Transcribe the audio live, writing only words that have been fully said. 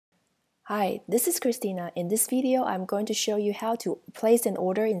Hi, this is Christina. In this video, I'm going to show you how to place an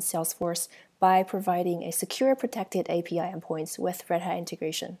order in Salesforce by providing a secure protected API endpoints with Red Hat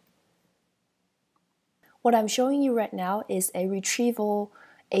integration. What I'm showing you right now is a retrieval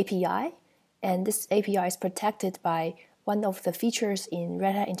API, and this API is protected by one of the features in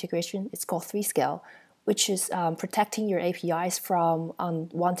Red Hat integration. It's called 3-scale, which is protecting your APIs from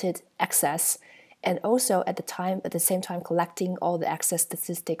unwanted access, and also at the same time collecting all the access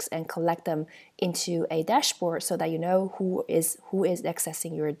statistics and collect them into a dashboard so that you know who is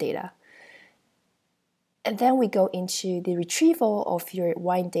accessing your data. And then we go into the retrieval of your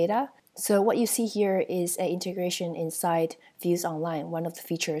wine data. So what you see here is an integration inside FuseOnline, one of the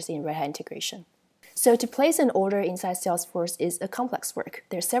features in Red Hat integration. So to place an order inside Salesforce is a complex work.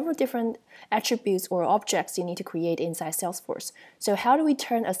 There are several different attributes or objects you need to create inside Salesforce. So how do we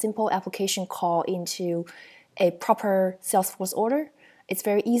turn a simple application call into a proper Salesforce order? It's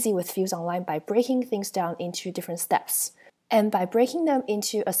very easy with FuseOnline by breaking things down into different steps. And by breaking them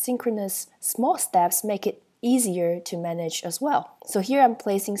into asynchronous small steps, make it easier to manage as well. So here I'm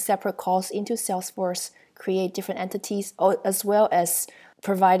placing separate calls into Salesforce, create different entities, as well as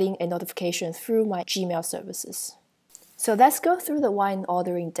providing a notification through my Gmail services. So let's go through the wine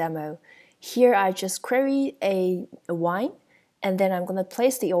ordering demo. Here I just query a wine, and then I'm going to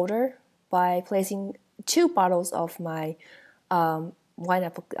place the order by placing 2 bottles of my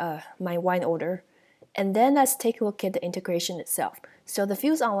wine order. And then let's take a look at the integration itself. So the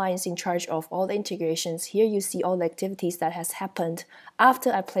FuseOnline is in charge of all the integrations. Here you see all the activities that has happened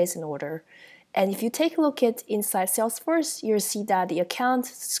after I place an order. And if you take a look at inside Salesforce, you'll see that the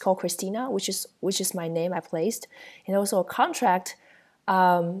account is called Christina, which is my name I placed, and also a contract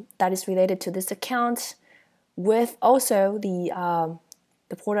that is related to this account, with also the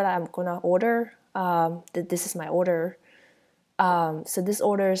portal that I'm gonna order. This is my order. So this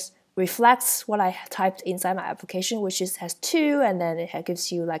orders reflects what I typed inside my application, which has 2, and then it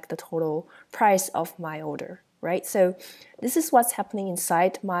gives you like the total price of my order. Right, so this is what's happening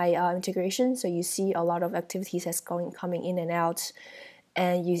inside my integration. So you see a lot of activities that's coming in and out,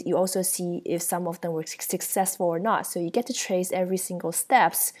 and you also see if some of them were successful or not. So you get to trace every single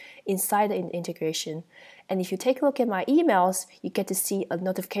steps inside the integration. And if you take a look at my emails, you get to see a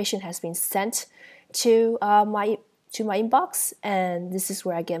notification has been sent to my inbox, and this is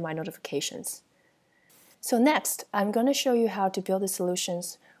where I get my notifications. So next, I'm going to show you how to build the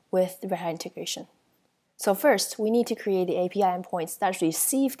solutions with the Red Hat integration. So first, we need to create the API endpoints that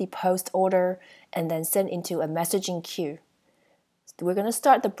receive the post order and then send into a messaging queue. So we're going to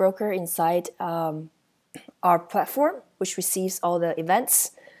start the broker inside our platform, which receives all the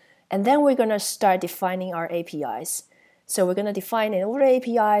events. And then we're going to start defining our APIs. So we're going to define an order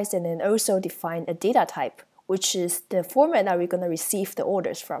APIs and then also define a data type, which is the format that we're going to receive the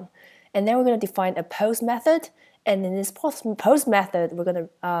orders from. And then we're going to define a post method. And in this post method, we're going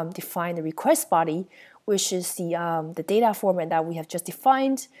to define the request body, which is the data format that we have just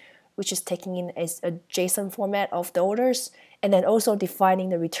defined, which is taking in a JSON format of the orders, and then also defining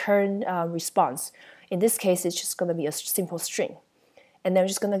the return response. In this case, it's just going to be a simple string. And then we're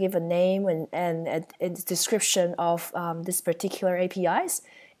just going to give a name and a description of this particular APIs.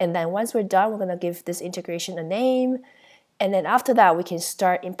 And then once we're done, we're going to give this integration a name. And then after that, we can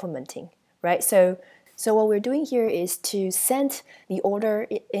start implementing, right? So what we're doing here is to send the order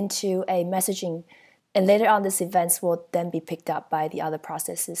into a messaging, and later on, these events will then be picked up by the other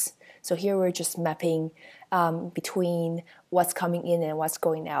processes. So here we're just mapping between what's coming in and what's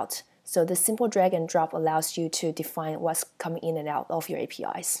going out. So this simple drag and drop allows you to define what's coming in and out of your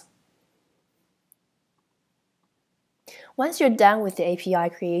APIs. Once you're done with the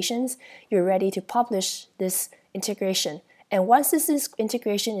API creations, you're ready to publish this integration. And once this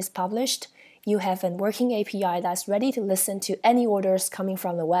integration is published, you have a working API that's ready to listen to any orders coming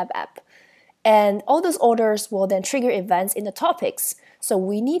from the web app. And all those orders will then trigger events in the topics. So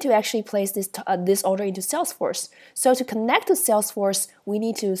we need to actually place this order into Salesforce. So to connect to Salesforce, we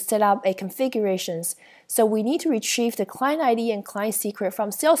need to set up a configurations. So we need to retrieve the client ID and client secret from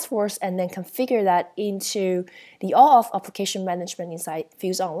Salesforce and then configure that into the all-of application management inside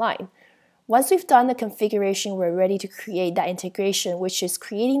FuseOnline. Once we've done the configuration, we're ready to create that integration, which is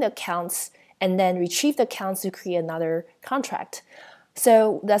creating the accounts and then retrieve the accounts to create another contract.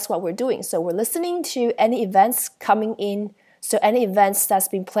 So that's what we're doing. So we're listening to any events coming in. So any events that's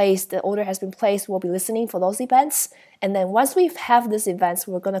been placed, the order has been placed, we'll be listening for those events. And then once we have these events,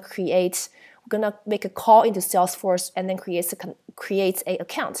 we're going to make a call into Salesforce and then create a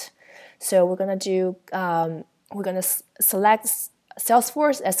account. So we're going to select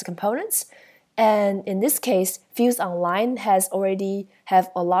Salesforce as the components. And in this case, FuseOnline has already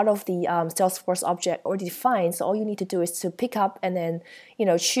have a lot of the Salesforce object already defined. So all you need to do is to pick up and then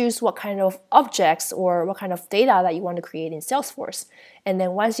choose what kind of objects or what kind of data that you want to create in Salesforce. And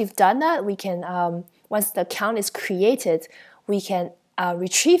then once you've done that, we can once the account is created, we can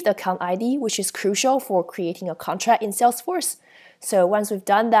retrieve the account ID, which is crucial for creating a contract in Salesforce. So once we've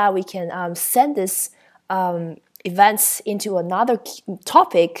done that, we can send this events into another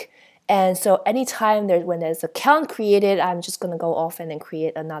topic. And so anytime when there's an account created, I'm just going to go off and then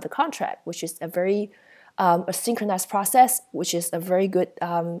create another contract, which is a very a synchronized process, which is a very good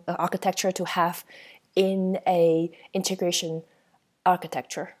architecture to have in a integration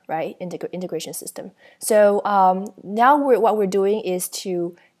architecture, right? Integration system. So now what we're doing is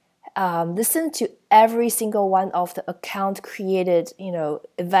to listen to every single one of the account created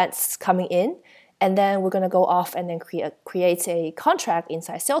events coming in. And then we're going to go off and then create a contract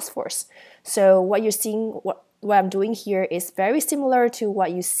inside Salesforce. So what you're seeing, what I'm doing here is very similar to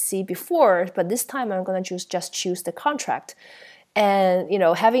what you see before, but this time I'm going to just choose the contract. And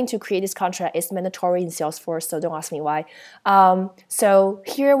having to create this contract is mandatory in Salesforce, so don't ask me why. So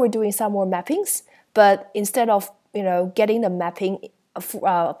here we're doing some more mappings, but instead of getting the mapping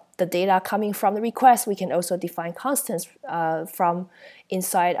the data coming from the request, we can also define constants from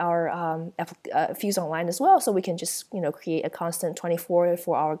inside our FuseOnline as well. So we can just create a constant 24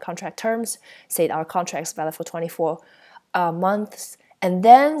 for our contract terms, say our contract is valid for 24 months. And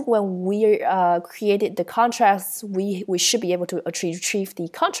then when we created the contracts, we should be able to retrieve the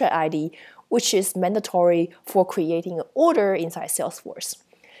contract ID, which is mandatory for creating an order inside Salesforce.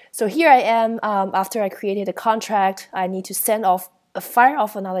 So here I am, after I created a contract, I need to fire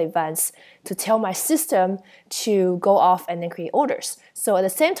off another events to tell my system to go off and then create orders. So at the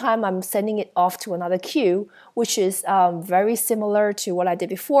same time, I'm sending it off to another queue, which is very similar to what I did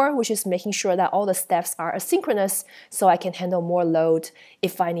before, which is making sure that all the steps are asynchronous so I can handle more load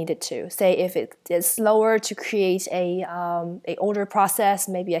if I needed to. Say if it is slower to create a order process,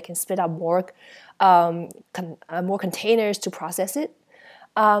 maybe I can split up more containers to process it.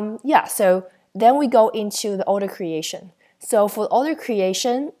 So then we go into the order creation. So for order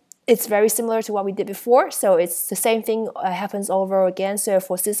creation, it's very similar to what we did before. So it's the same thing happens over again. So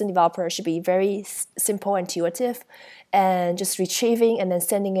for system developer, it should be very simple, intuitive, and just retrieving and then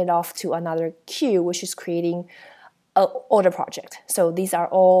sending it off to another queue, which is creating an order project. So these are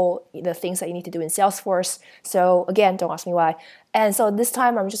all the things that you need to do in Salesforce. So again, don't ask me why. And so this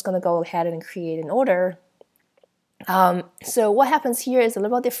time, I'm just going to go ahead and create an order. So what happens here is a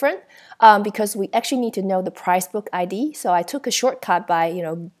little different because we actually need to know the price book ID. So I took a shortcut by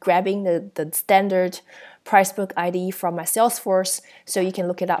grabbing the standard price book ID from my Salesforce. So you can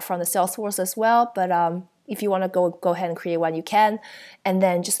look it up from the Salesforce as well. But if you want to go ahead and create one, you can, and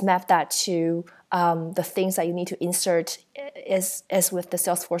then just map that to the things that you need to insert as with the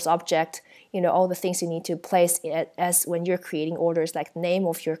Salesforce object. All the things you need to place it as when you're creating orders, like the name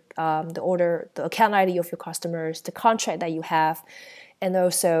of your the order, the account ID of your customers, the contract that you have, and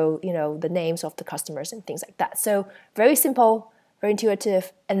also the names of the customers and things like that. So very simple, very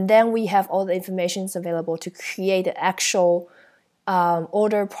intuitive, and then we have all the information available to create the actual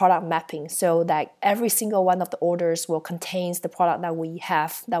order product mapping, so that every single one of the orders will contains the product that we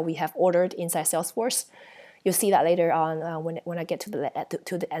have ordered inside Salesforce. You'll see that later on when I get to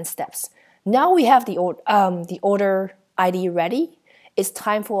the end steps. Now we have the order ID ready. It's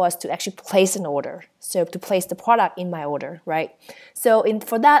time for us to actually place an order. So to place the product in my order, right? So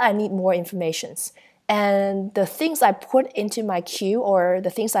for that, I need more informations. And the things I put into my queue or the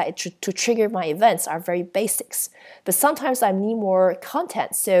things to trigger my events are very basics. But sometimes I need more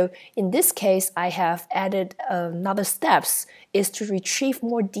content. So in this case, I have added another steps is to retrieve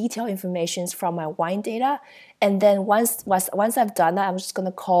more detailed information from my wine data. And then once I've done that, I'm just going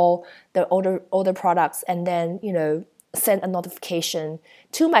to call the order products and then send a notification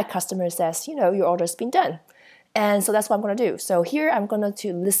to my customers says your order's been done. And so that's what I'm going to do. So here I'm going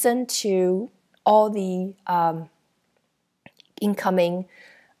to listen to all the incoming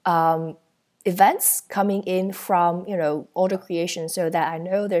events coming in from order creation, so that I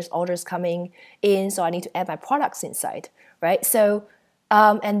know there's orders coming in, so I need to add my products inside, right? So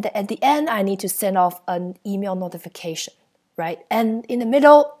and at the end I need to send off an email notification, right? And in the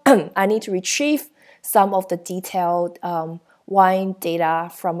middle I need to retrieve some of the detailed wine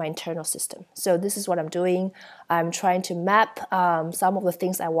data from my internal system. So this is what I'm doing. I'm trying to map some of the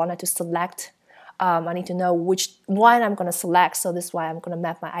things I wanted to select. I need to know which one I'm going to select. So this is why I'm going to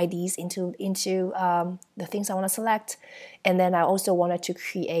map my IDs into the things I want to select. And then I also wanted to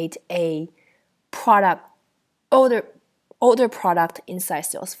create a product order order product inside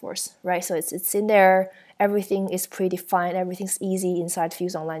Salesforce, right? So it's in there, everything is predefined, everything's easy inside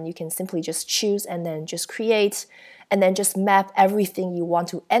FuseOnline. You can simply just choose and then just create, and then just map everything you want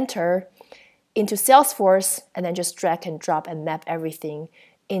to enter into Salesforce, and then just drag and drop and map everything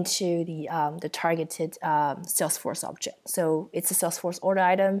into the targeted Salesforce object. So it's a Salesforce order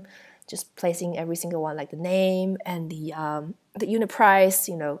item, just placing every single one, like the name and the unit price,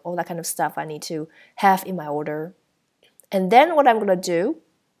 all that kind of stuff I need to have in my order. And then what I'm gonna do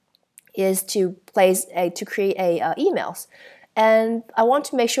is to create emails. And I want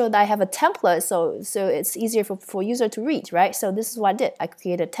to make sure that I have a template so it's easier for user to read, right? So this is what I did. I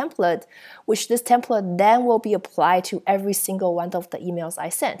created a template, which this template then will be applied to every single one of the emails I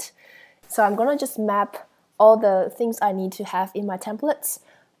sent. So I'm gonna just map all the things I need to have in my templates,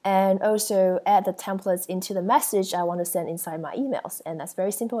 and also add the templates into the message I want to send inside my emails. And that's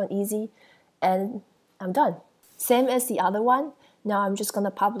very simple and easy, and I'm done. Same as the other one. Now I'm just gonna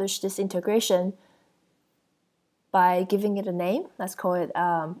publish this integration by giving it a name. Let's call it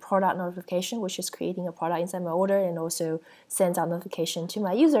product notification, which is creating a product inside my order and also sends out notification to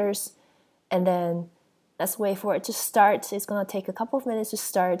my users. And then let's wait for it to start. It's gonna take a couple of minutes to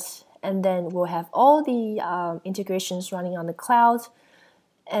start, and then we'll have all the integrations running on the cloud.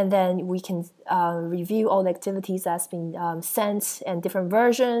 And then we can review all the activities that's been sent and different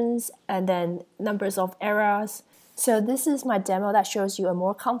versions, and then numbers of errors. So this is my demo that shows you a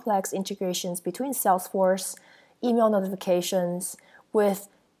more complex integrations between Salesforce, email notifications with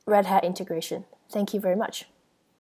Red Hat integration. Thank you very much.